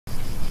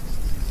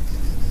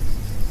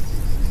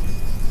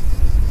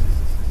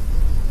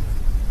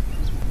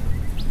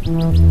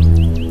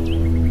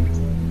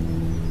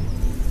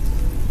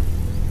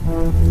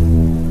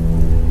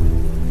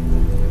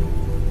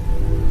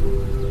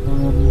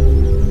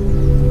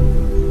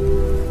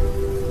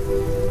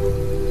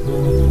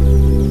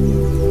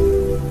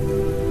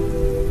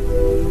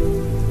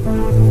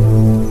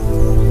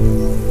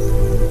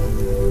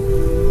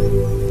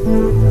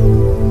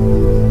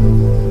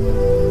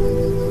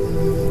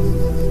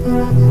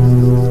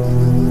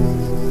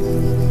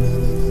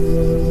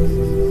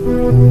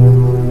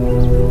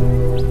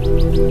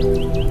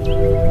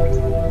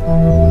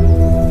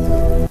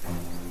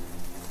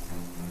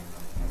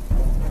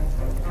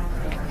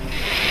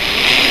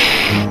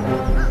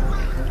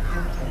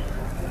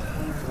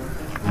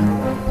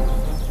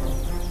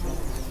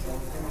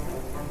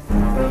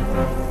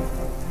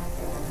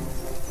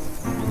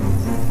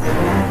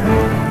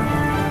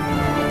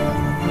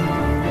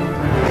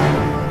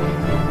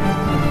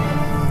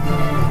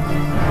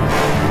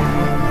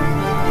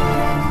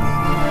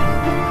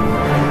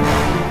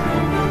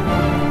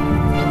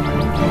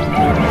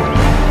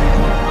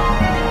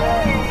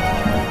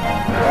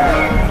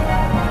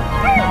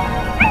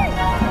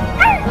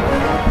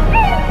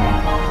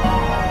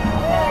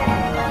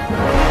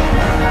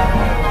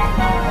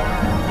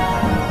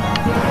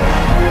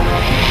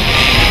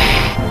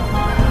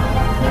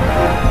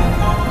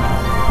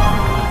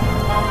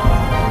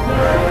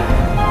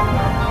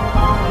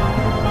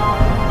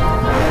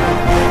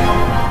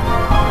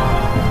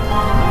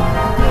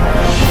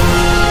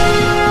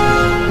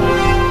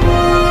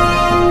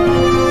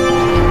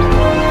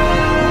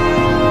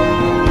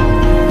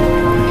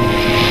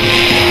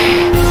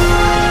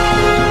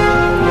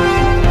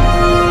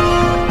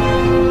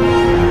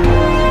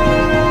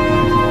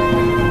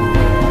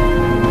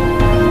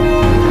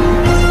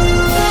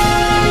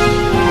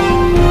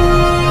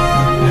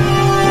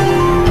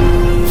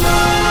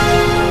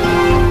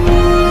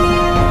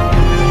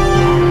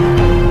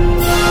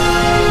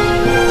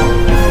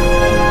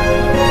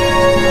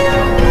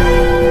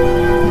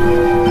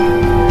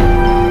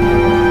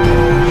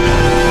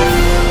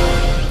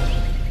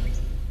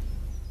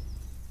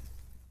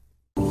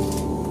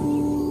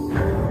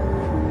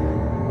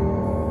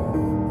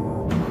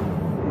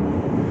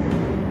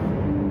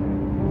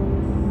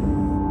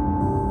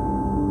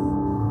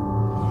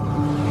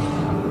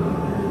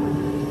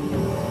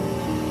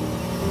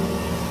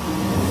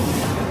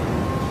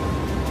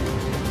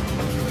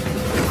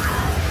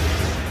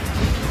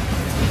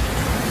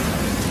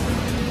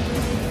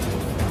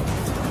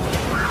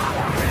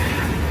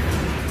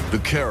The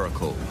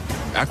Caracal,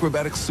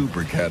 acrobatic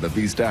super cat of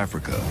East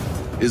Africa,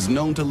 is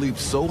known to leap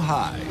so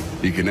high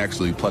he can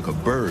actually pluck a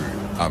bird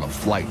out of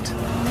flight.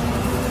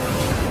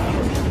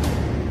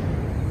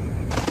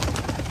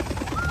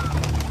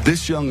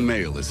 This young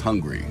male is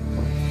hungry.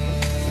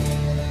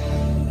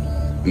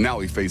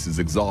 Now he faces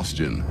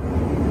exhaustion.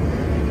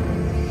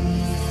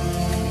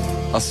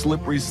 A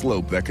slippery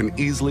slope that can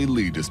easily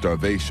lead to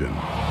starvation.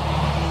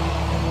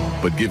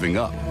 But giving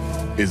up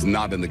is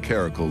not in the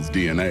Caracal's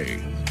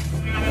DNA.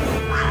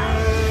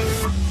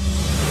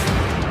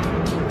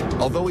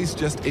 Although he's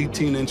just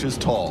 18 inches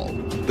tall,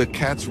 the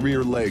cat's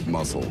rear leg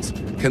muscles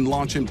can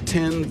launch him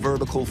 10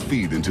 vertical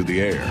feet into the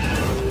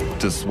air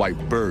to swipe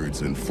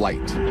birds in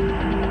flight.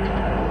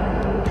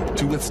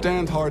 To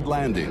withstand hard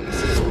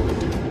landings,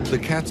 the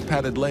cat's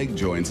padded leg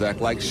joints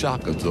act like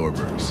shock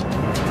absorbers.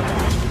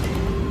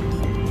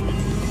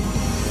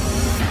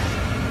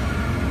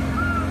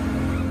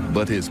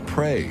 But his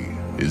prey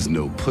is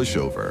no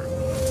pushover.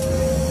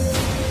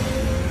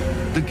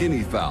 The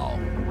guinea fowl,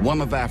 one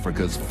of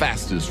Africa's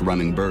fastest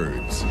running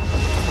birds.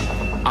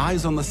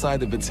 Eyes on the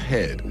side of its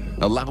head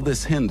allow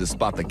this hen to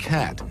spot the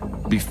cat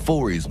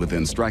before he's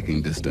within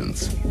striking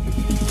distance.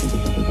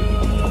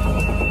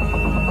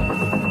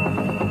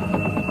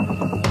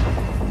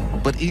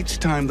 But each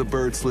time the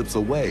bird slips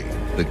away,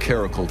 the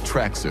Caracal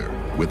tracks her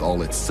with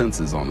all its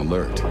senses on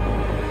alert.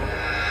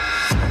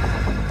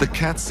 The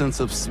cat's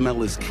sense of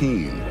smell is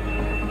keen,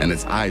 and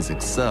its eyes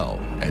excel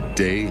at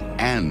day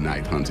and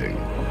night hunting.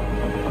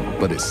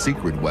 But its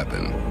secret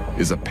weapon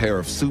is a pair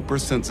of super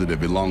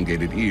sensitive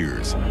elongated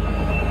ears,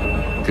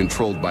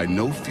 controlled by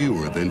no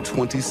fewer than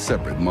 20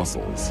 separate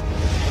muscles.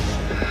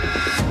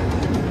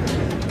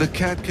 The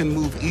cat can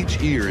move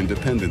each ear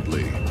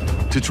independently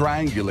to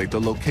triangulate the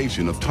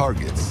location of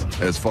targets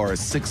as far as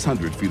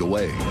 600 feet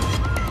away.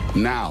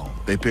 Now,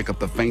 they pick up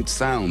the faint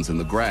sounds in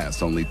the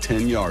grass only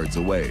 10 yards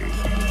away.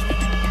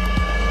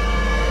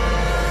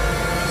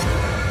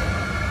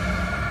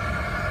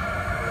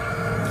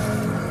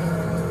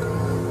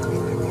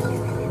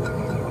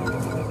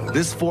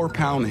 This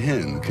 4-pound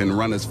hen can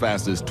run as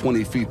fast as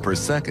 20 feet per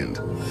second.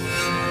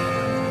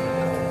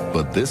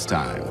 But this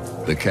time,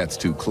 the cat's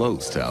too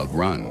close to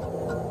outrun.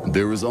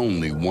 There is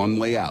only one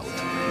way out.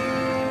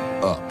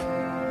 Up.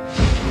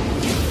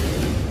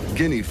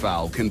 Guinea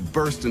fowl can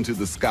burst into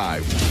the sky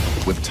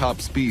with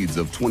top speeds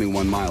of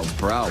 21 miles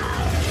per hour.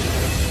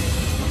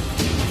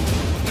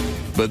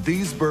 But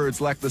these birds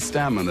lack the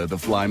stamina to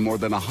fly more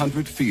than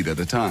 100 feet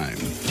at a time.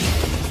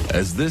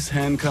 As this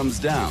hen comes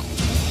down,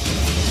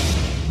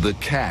 the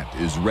cat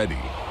is ready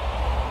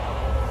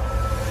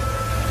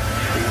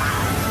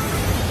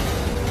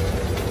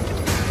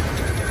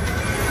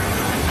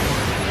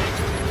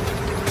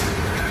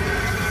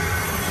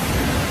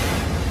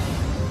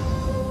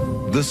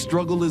The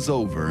struggle is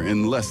over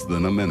in less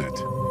than a minute.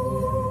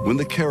 When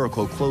the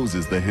caracal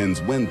closes the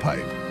hen's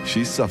windpipe,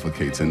 she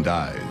suffocates and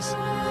dies.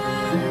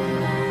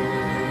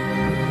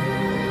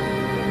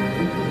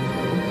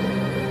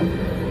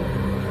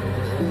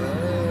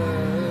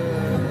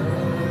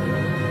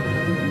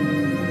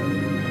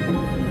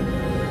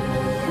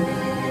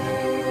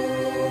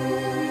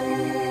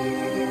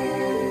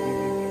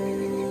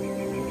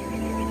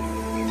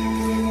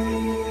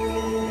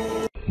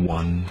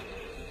 One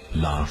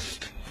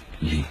last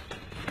leap.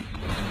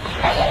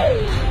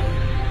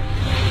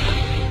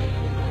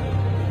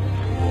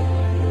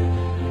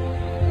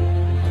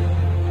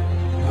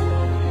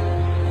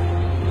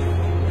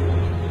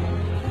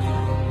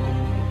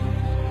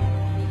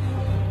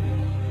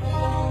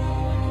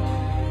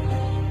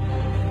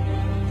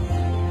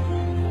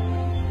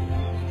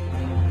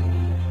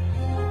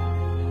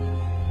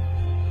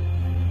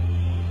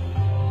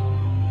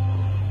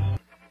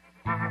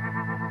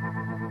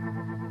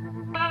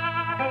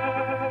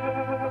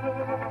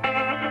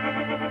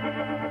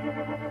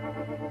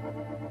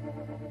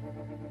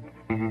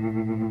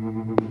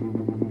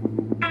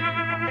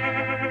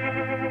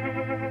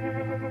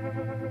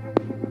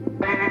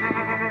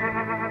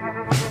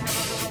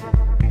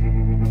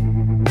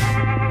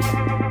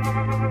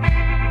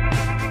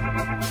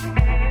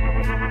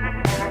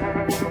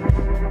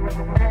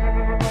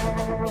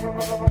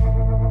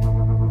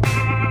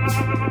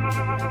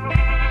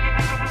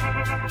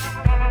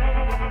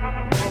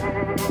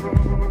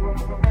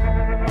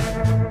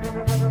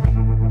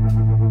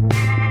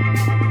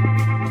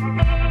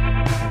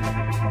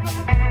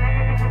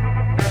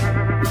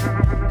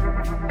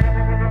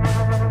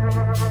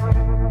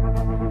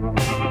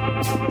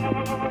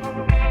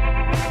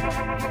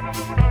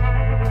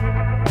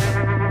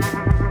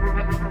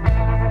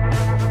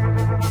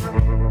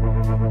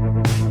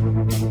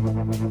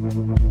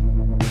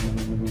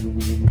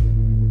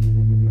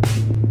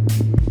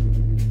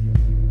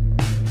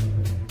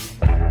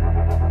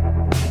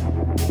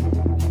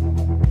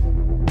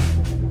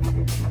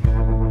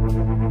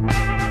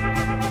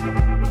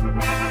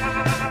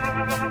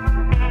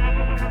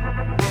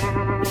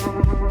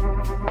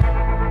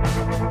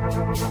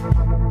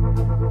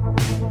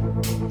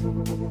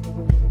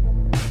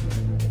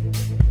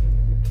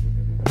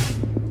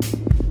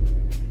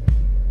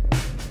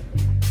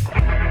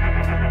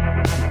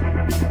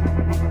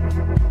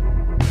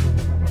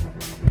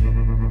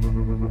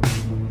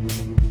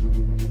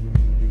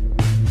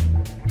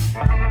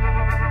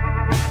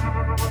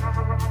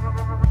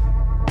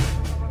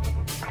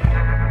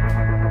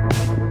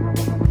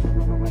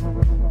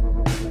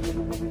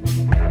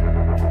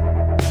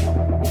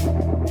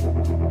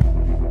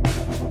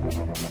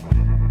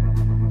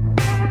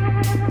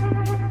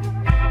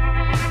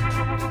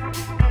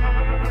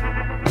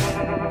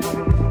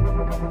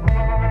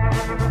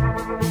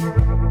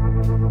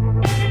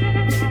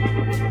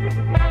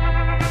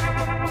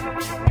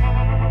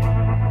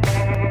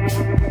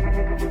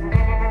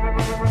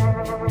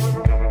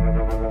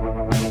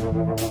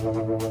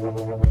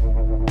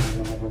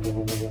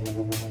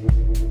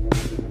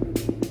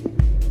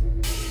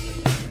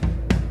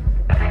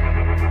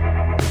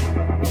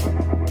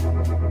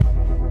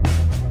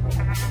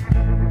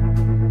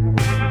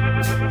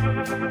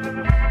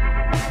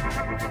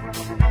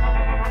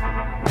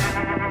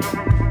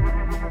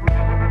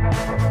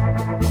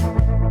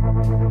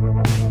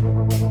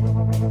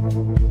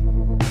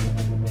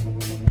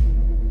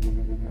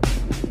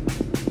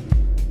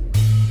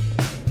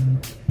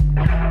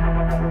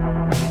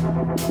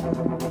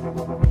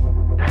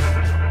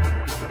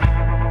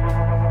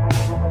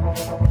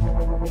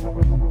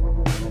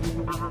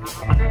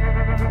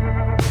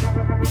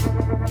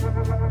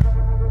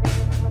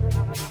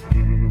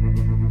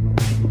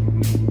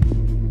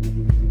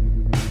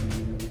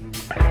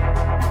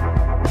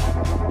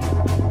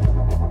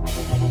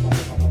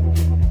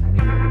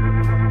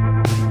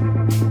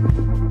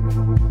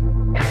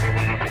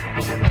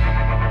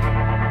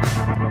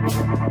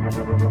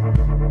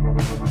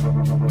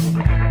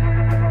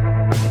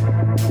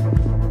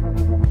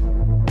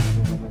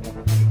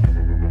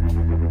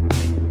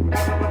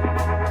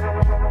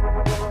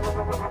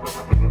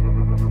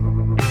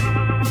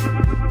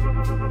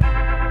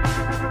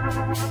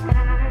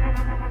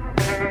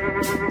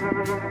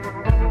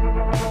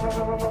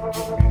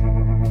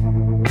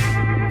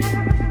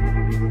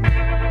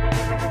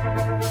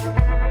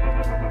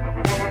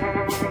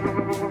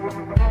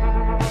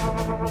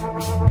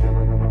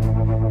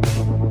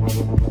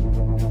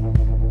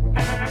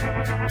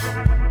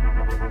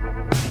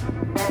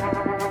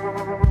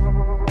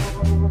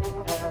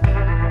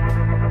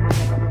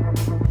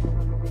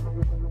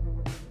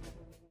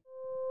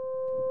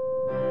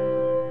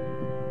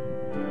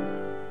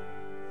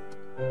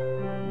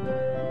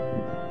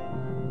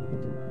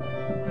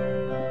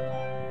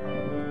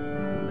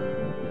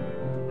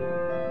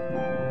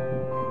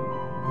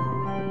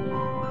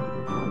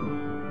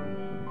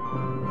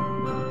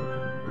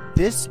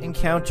 This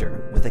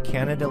encounter with the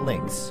Canada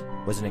lynx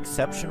was an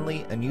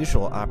exceptionally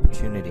unusual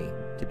opportunity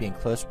to be in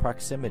close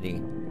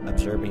proximity,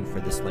 observing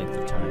for this length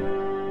of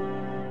time.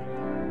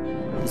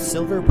 The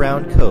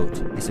silver-brown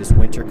coat is his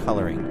winter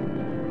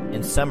coloring.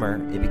 In summer,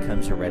 it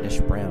becomes a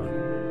reddish-brown.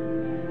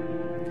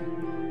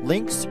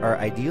 Lynx are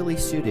ideally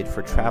suited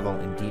for travel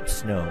in deep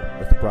snow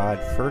with broad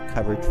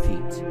fur-covered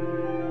feet.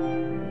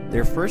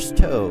 Their first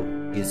toe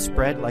is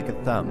spread like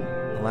a thumb,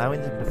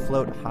 allowing them to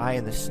float high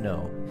in the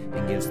snow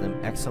and gives them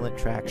excellent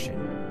traction.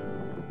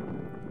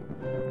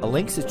 A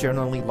lynx is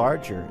generally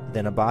larger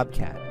than a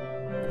bobcat.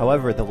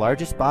 However, the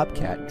largest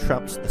bobcat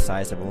trumps the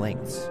size of a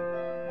lynx.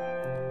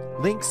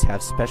 Lynx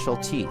have special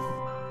teeth.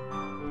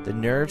 The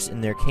nerves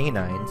in their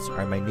canines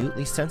are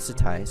minutely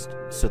sensitized,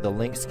 so the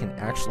lynx can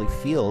actually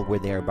feel where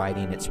they are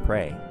biting its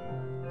prey.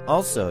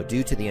 Also,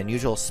 due to the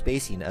unusual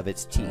spacing of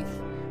its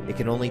teeth, it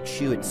can only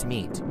chew its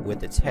meat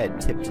with its head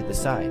tipped to the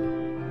side.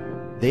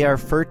 They are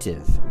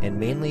furtive and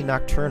mainly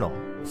nocturnal,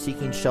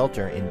 seeking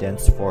shelter in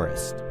dense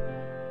forest.